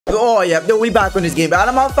Oh yeah, yo, we back on this game. But as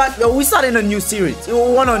a matter of fact, yo, we started a new series.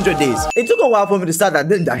 100 days. It took a while for me to start that,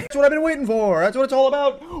 didn't I? That's what I've been waiting for. That's what it's all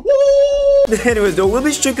about. Woo! Anyways, though, we'll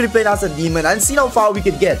be strictly playing as a demon and see how far we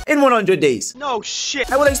could get in 100 days. No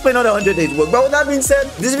shit. I will explain how the 100 days work. But with that being said,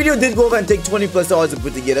 this video did go over and take 20+ hours to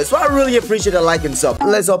put together. So I really appreciate a like and sub.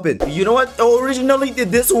 Let's hop in. You know what? Originally,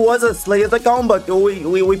 this was a Slayer's account, but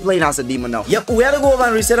we playing as a demon now. Yep, we had to go over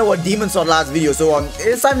and reset our demon slot last video. So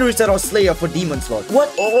it's time to reset our Slayer for demon slot.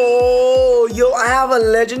 What? Oh, yo, I have a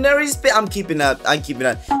legendary spin. I'm keeping that.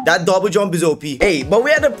 That double jump is OP. Hey, but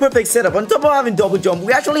we had the perfect setup. On top of having double jump,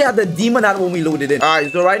 we actually had the demon out when we loaded in.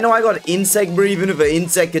 Alright, so right now I got insect breathing with an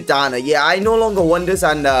insect katana. Yeah, I no longer want this,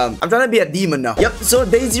 and I'm trying to be a demon now. Yep, so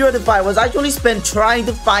day 0 to 5 was actually spent trying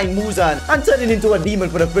to find Muzan and turning into a demon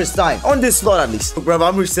for the first time. On this slot at least. Bro,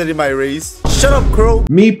 I'm resetting my race. Shut up, Crow.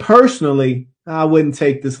 Me personally, I wouldn't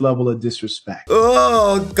take this level of disrespect.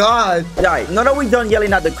 Oh, God. Alright, now that we're done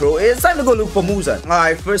yelling at the crow, it's time to go look for Muzan.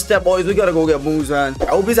 Alright, first step, boys, we gotta go get Muzan.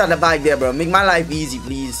 I hope he's at the back there, bro. Make my life easy,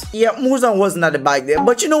 please. Yeah, Muzan wasn't at the back there.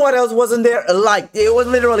 But you know what else wasn't there? A light. It was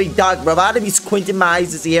literally dark, bro. I had to be squinting my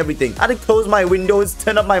eyes to see everything. I had to close my windows,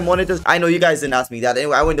 turn up my monitors. I know you guys didn't ask me that.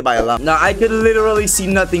 Anyway, I went to buy a lamp. Now, I could literally see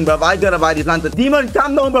nothing, bro. I gotta buy this lantern. Demon,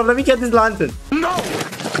 calm down, bro. Let me get this lantern. No!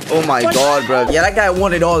 Oh my God, bro. Yeah, that guy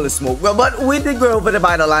wanted all the smoke. Well, but we did go over to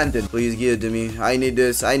buy the lantern. Please give it to me. I need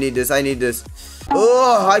this. I need this. I need this.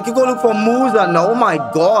 Oh, I could go look for Muzan now. Oh my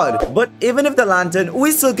God. But even if the lantern,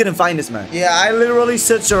 we still couldn't find this man. Yeah, I literally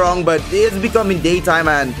searched around, but it's becoming daytime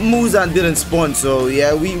and Muzan didn't spawn. So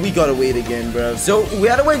yeah, we gotta wait again, bro. So we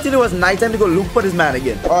had to wait till it was nighttime to go look for this man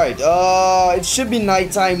again. Alright, it should be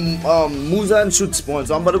nighttime. Muzan should spawn.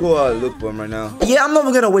 So I'm about to go look for him right now. Yeah, I'm not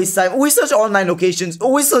even gonna waste time. We searched all 9 locations.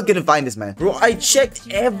 We still couldn't find this man. Bro, I checked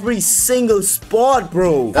every single spot,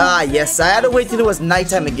 bro. Ah, yes, I had to wait till it was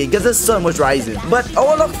nighttime again because the sun was rising. But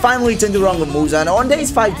our luck finally turned around with Muzan on days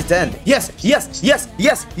 5 to 10. Yes.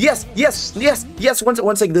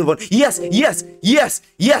 One second, little one.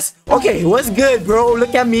 Yes. Okay, what's good, bro?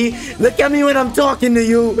 Look at me when I'm talking to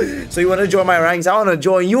you. So you want to join my ranks? I want to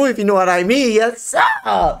join you if you know what I mean. Yes, sir.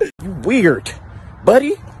 You weird,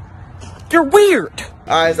 buddy. You're weird.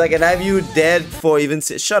 Alright, so I can have you dead for even...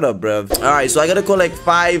 Shut up, bro. Alright, so I gotta collect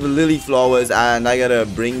 5 lily flowers and I gotta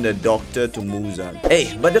bring the doctor to Muzan.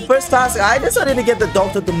 Hey, but the first task, I decided to get the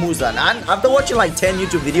doctor to Muzan. And after watching like 10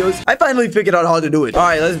 YouTube videos, I finally figured out how to do it.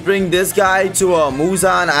 Alright, let's bring this guy to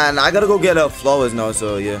Muzan and I gotta go get flowers now,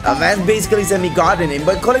 so yeah. A man basically sent me gardening,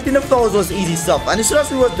 but collecting the flowers was easy stuff. And as soon as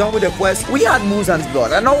we were done with the quest, we had Muzan's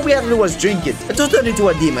blood. And all we had to do was drink it to turn into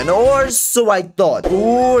a demon, or so I thought.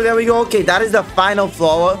 Ooh, there we go. Okay, that is the final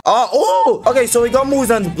flower. Oh, okay, so we got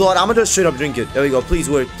Muzan's blood. I'm gonna just straight up drink it. There we go. Please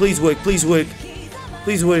work. Oh,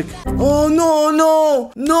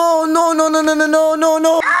 no.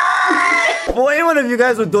 For anyone of you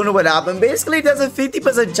guys who don't know what happened, basically there's a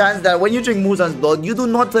 50% chance that when you drink Muzan's blood, you do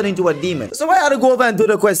not turn into a demon. So I had to go over and do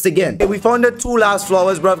the quest again. Okay, we found the 2 last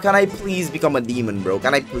flowers, bro. Can I please become a demon, bro?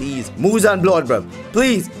 Can I please? Muzan blood, bro.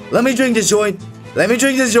 Please, let me drink this joint.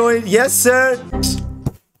 Yes, sir.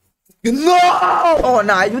 No! Oh,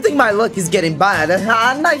 nah, you think my luck is getting bad?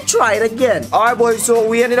 And I try it again. Alright, boys, so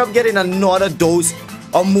we ended up getting another dose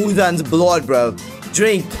of Muzan's blood, bro.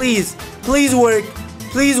 Drink, please. Please work.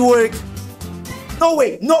 No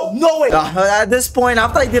way. At this point,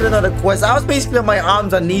 after I did another quest, I was basically on my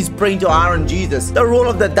arms and knees praying to Iron Jesus. The roll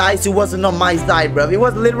of the dice, it wasn't on my side, bro. It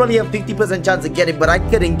was literally a 50% chance to get it, but I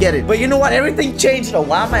couldn't get it. But you know what? Everything changed. Oh,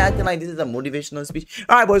 why am I acting like this is a motivational speech?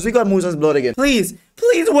 Alright, boys, we got Muzan's blood again. Please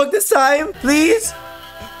work this time. Please.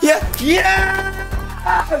 Yeah.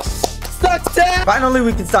 Success! Finally,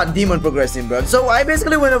 we can start demon progressing, bro. So I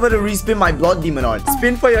basically went over to respin my blood demon art.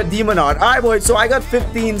 Spin for your demon art. Alright, boys. So I got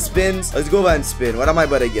 15 spins. Let's go over and spin. What am I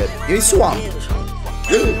about to get? Give me swamp.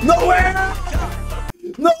 Nowhere!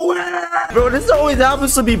 Bro, this always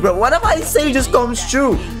happens to me, bro. Whatever I say just comes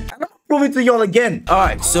true. I'm gonna prove it to y'all again.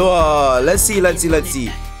 Alright, so let's see.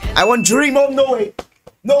 I want dream. Oh, no way,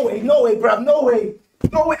 bro. No way.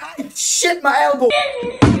 I shit my elbow.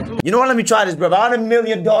 You know what? Let me try this, bro. I want $1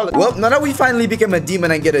 million. Well, now that we finally became a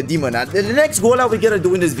demon and get a demon art, the next goal that we're gonna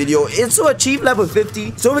do in this video is to achieve level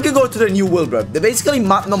 50 so we can go to the new world, bro. They're basically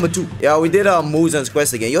map number 2. Yeah, we did Muzan's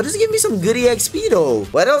quest again. Yo, just give me some goody XP though.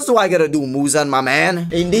 What else do I gotta do, Muzan, my man?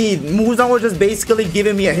 Indeed, Muzan was just basically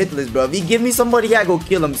giving me a hit list, bro. If he give me somebody, I go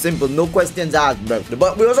kill him. Simple, no questions asked, bro.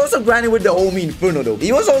 But we was also grinding with the homie Inferno though.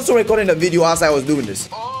 He was also recording a video as I was doing this.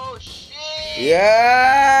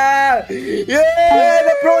 Yeah! Yeah,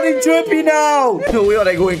 the protein drippy now. We are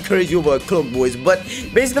like going crazy over a cloak, boys. But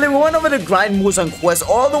basically, we went over the grind Musan quest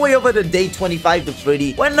all the way over to day 25 to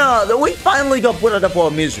 30. When we finally got put out of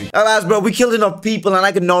our misery. Alas, bro, we killed enough people and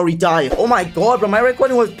I could now retire. Oh my god, bro, my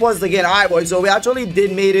recording was paused again. Alright, boys, so we actually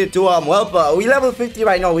did made it to we level 50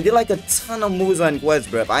 right now. We did like a ton of Musan quests,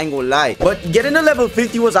 bro. I ain't gonna lie. But getting to level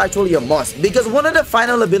 50 was actually a must because one of the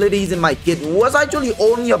final abilities in my kit was actually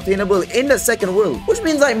only obtainable in the second world, which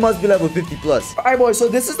means I must be level 50 plus. Alright, boys, so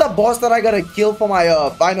this is the boss that I gotta kill for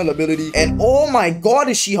my final ability. And oh my god,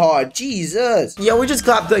 is she hard. Jesus. Yeah, we just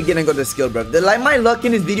clapped her again and got the skill, bro. Like, my luck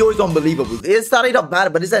in this video is unbelievable. It started up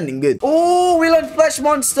bad, but it's ending good. Oh, we learned Flesh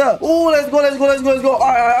Monster. Oh, let's go.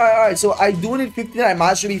 Alright. So I do need 59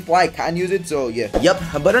 mastery before I can use it, so yeah. Yep,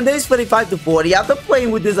 but on days 35 to 40, after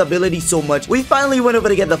playing with this ability so much, we finally went over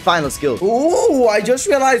to get the final skill. Oh, I just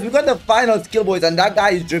realized we got the final skill, boys, and that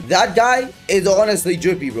guy is drippy. That guy is honestly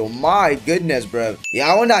drippy, bro. My goodness, bro.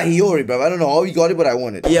 Yeah, I want that Hiyori, bro. I don't know how he got it, but I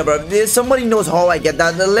want it. Yeah, bro. If somebody knows how I get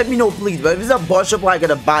that, let me know, please, bro. If it's a boss shop where I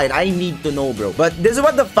gotta buy it, I need to know, bro. But this is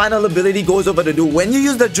what the final ability goes over to do when you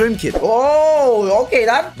use the dream kit. Oh, okay.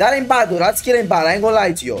 That ain't bad, though. That skill ain't bad. I ain't gonna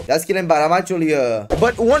lie to you. That skill ain't bad. I'm actually,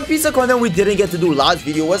 But one piece of content we didn't get to do last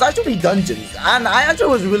video was actually dungeons. And I actually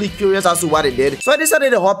was really curious as to what it did. So I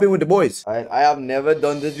decided to hop in with the boys. I have never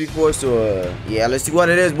done this before, so, yeah, let's see what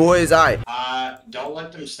it is, boys. Alright. Don't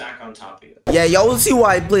let them stack on top of you. Yeah, y'all will see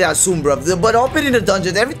why I play that soon, bro. But hopping in the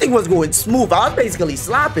dungeons, everything was going smooth. I was basically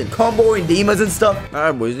slapping, comboing demons and stuff.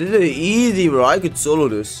 Alright, boys, this is easy, bro. I could solo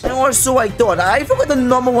this. Or so I thought. I forgot the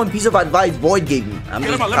 #1 piece of advice Void gave me. I'm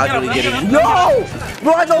just casually getting. No!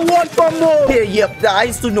 Bro, I got one for more. Yeah, yep.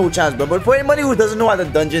 I stood no chance, bro. But for anybody who doesn't know what the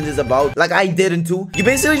dungeons is about, like I didn't too, you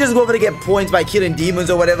basically just go over to get points by killing demons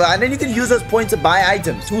or whatever, and then you can use those points to buy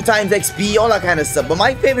items. 2 times XP, all that kind of stuff. But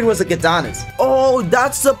my favorite was the katanas. Oh,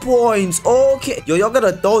 that's the points. Okay. Yo, y'all got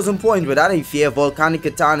 1,000 points, but that ain't fair. Volcanic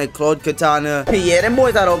katana, cloud katana. Yeah, them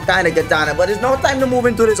boys are all kind of katana, but it's now time to move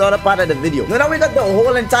into this other part of the video. Now that we got the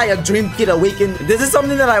whole entire dream kit awakened, this is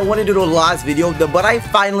something that I wanted to do last video, but I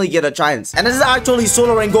finally get a chance. And this is actually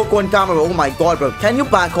solo Rengoku on camera. Oh my god, bro. Can you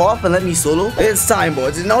back off and let me solo? It's time,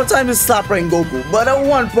 boys. It's now time to slap Rengoku. But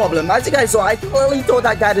one problem. As you guys saw, I clearly told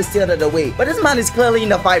that guy to stay out of the way. But this man is clearly in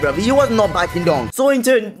the fight, bro. He was not backing down. So in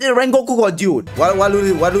turn, Rengoku got dude. What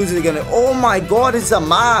lose it again? Oh my god, it's a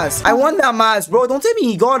mask. I want that mask, bro. Don't tell me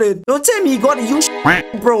he got it. Don't tell me he got it. You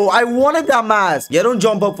bro. I wanted that mask. Yeah, don't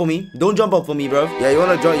jump up for me. Don't jump up for me, bro. Yeah, you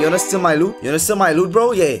wanna steal my loot? You wanna steal my loot,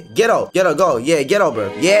 bro? Yeah, get out. Get out, go. Yeah, get out,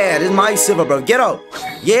 bro. Yeah, this is my silver, bro. Get out.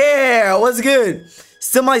 Yeah, what's good?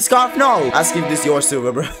 Steal my scarf? No. Ask if this is your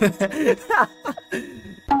silver, bro.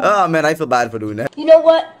 Oh man, I feel bad for doing that. You know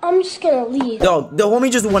what? I'm just gonna leave. Dog, the homie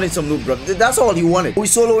just wanted some loot, bro. That's all he wanted. We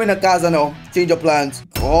solo in a casa now. Change your plans.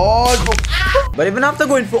 Oh, bro. But even after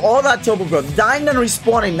going through all that trouble, bro, dying and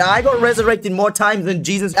respawning, now I got resurrected more times than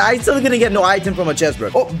Jesus. I still gonna get no item from a chest, bro.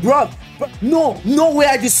 Oh, bro. No way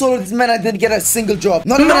I just soloed this man. I didn't get a single drop.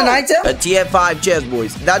 Not even an item. A tier 5 chest,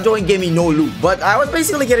 boys. That joint gave me no loot. But I was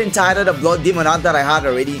basically getting tired of the blood demon art that I had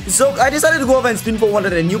already. So I decided to go over and spin for one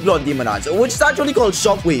of the new blood demon arts, which is actually called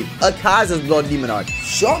Shockwave. Akaza's blood demon art.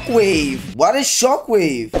 Shockwave? What is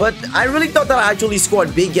Shockwave? But I really thought that I actually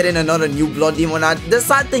scored big getting another new blood demon art. The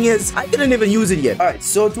sad thing is, I didn't even use it yet. Alright,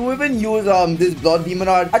 so to even use this blood demon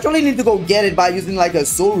art, I actually need to go get it by using like a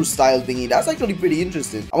Soru style thingy. That's actually pretty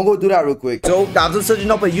interesting. I'm gonna go do that real quick. So after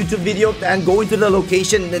searching up a YouTube video and going to the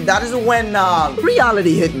location, that is when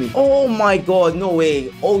reality hit me. Oh my god, no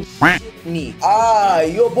way. Oh me.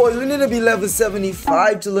 Yo boys, we need to be level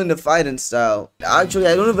 75 to learn the fighting style. Actually,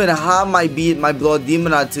 I don't even have my blood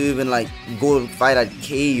demon art to even like go fight at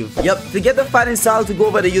cave. Yep, to get the fighting style to go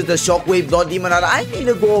over to use the Shockwave blood demon art, I need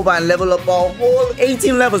to go over and level up a whole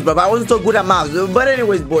 18 levels, bro. I wasn't so good at maths. But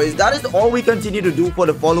anyways, boys, that is all we continue to do for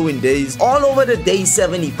the following days. All over the day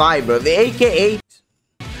 75, bro. AKA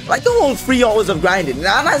like the whole 3 hours of grinding.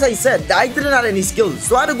 And as I said, I didn't have any skills,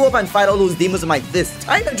 so I had to go up and fight all those demons with my fists.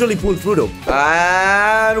 I eventually pulled through though.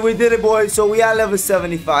 And we did it, boys. So we are level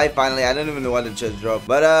 75 finally. I don't even know what the chest dropped.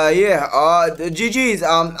 But yeah, GG's.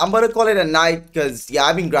 I'm about to call it a night because yeah,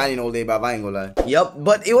 I've been grinding all day, but I ain't gonna lie. Yep,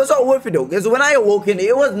 but it was all worth it though, because when I awoken,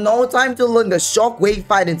 it was no time to learn the Shockwave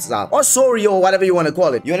fighting style. Or Soru, or whatever you want to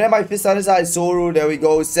call it. You know my fist satisfies Soru. There we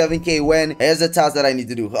go. 7k when. Here's the task that I need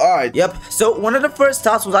to do. Alright, yep. So one of the first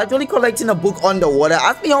tasks was actually collecting a book underwater.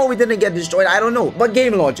 Ask me how we didn't get destroyed. I don't know. But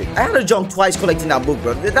game logic. I had to jump twice collecting that book,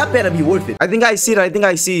 bro. That better be worth it. I think I see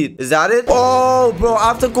it. Is that it? Oh, bro.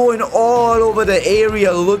 After going all over the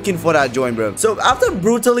area looking for that joint, bro. So after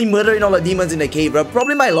brutally murdering all the demons in the cave, bro,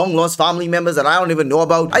 probably my long lost family members that I don't even know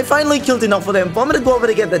about, I finally killed enough for them for me to go over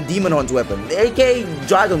to get the demon hunt weapon, aka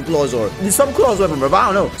dragon claws or some claws weapon, bro. I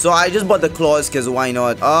don't know. So I just bought the claws because why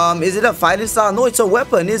not? Is it a fighting style? No, it's a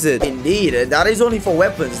weapon, is it? Indeed, that is only for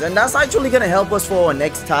weapons, and that's actually gonna help us for our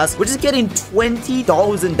next task, which is getting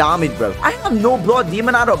 20,000 damage, bro. I have no blood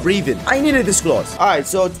demon out of breathing. I needed this claws. All right,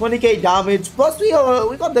 so 20k damage plus we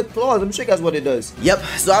got the claws. Let me show you guys what it does. Yep.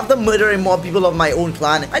 So after murdering more people of my own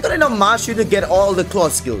clan, I got enough mastery to get all the claw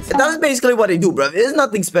skills. And that's basically what they do, bro. It's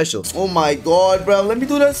nothing special. Oh my god, bro. Let me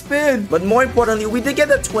do that spin. But more importantly, we did get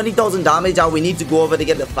the 20,000 damage that we need to go over to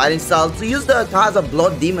get the fighting style to use the Kaza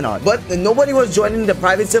Blood Demon Heart. But nobody was joining the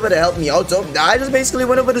private server to help me out, so I just basically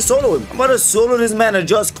went over to solo him. I'm about to solo this man and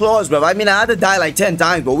just claws, bro. I mean, I had to die like 10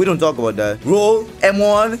 times, but we don't talk about that. Roll,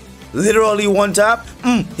 M1. Literally one tap.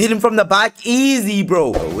 Hit him from the back. Easy,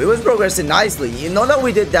 bro. It was progressing nicely. You know that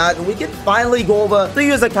we did that. We can finally go over to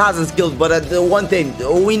use the Kaza skills. But the one thing,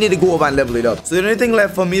 we need to go over and level it up. So the only thing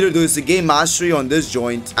left for me to do is to gain mastery on this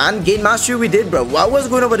joint. And gain mastery we did, bro. I was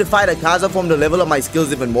going over to fight a Kaza from the level of my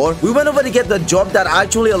skills even more. We went over to get the job that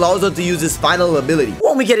actually allows us to use his final ability.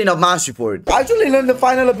 Won't we get enough mastery for it? I actually learned the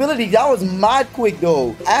final ability. That was mad quick,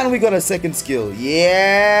 though. And we got a second skill.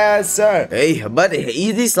 Yes, sir. Hey, but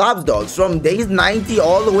easy slaps, dogs. From days 90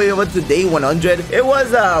 all the way over to day 100, it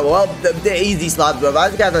was well, the easy slaps, bro.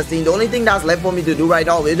 As you guys have seen, the only thing that's left for me to do right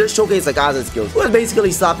now is just showcase the Kaza skills. We're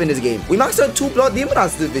basically slapping this game. We maxed out 2 blood demon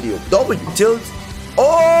hearts this video. Double tilt.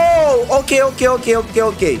 Oh, okay.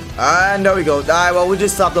 And there we go. Alright, well, we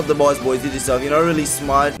just slapped up the boss, boys. Did yourself. You're not really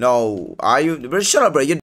smart. No, are you? Bro, shut up, bro. You're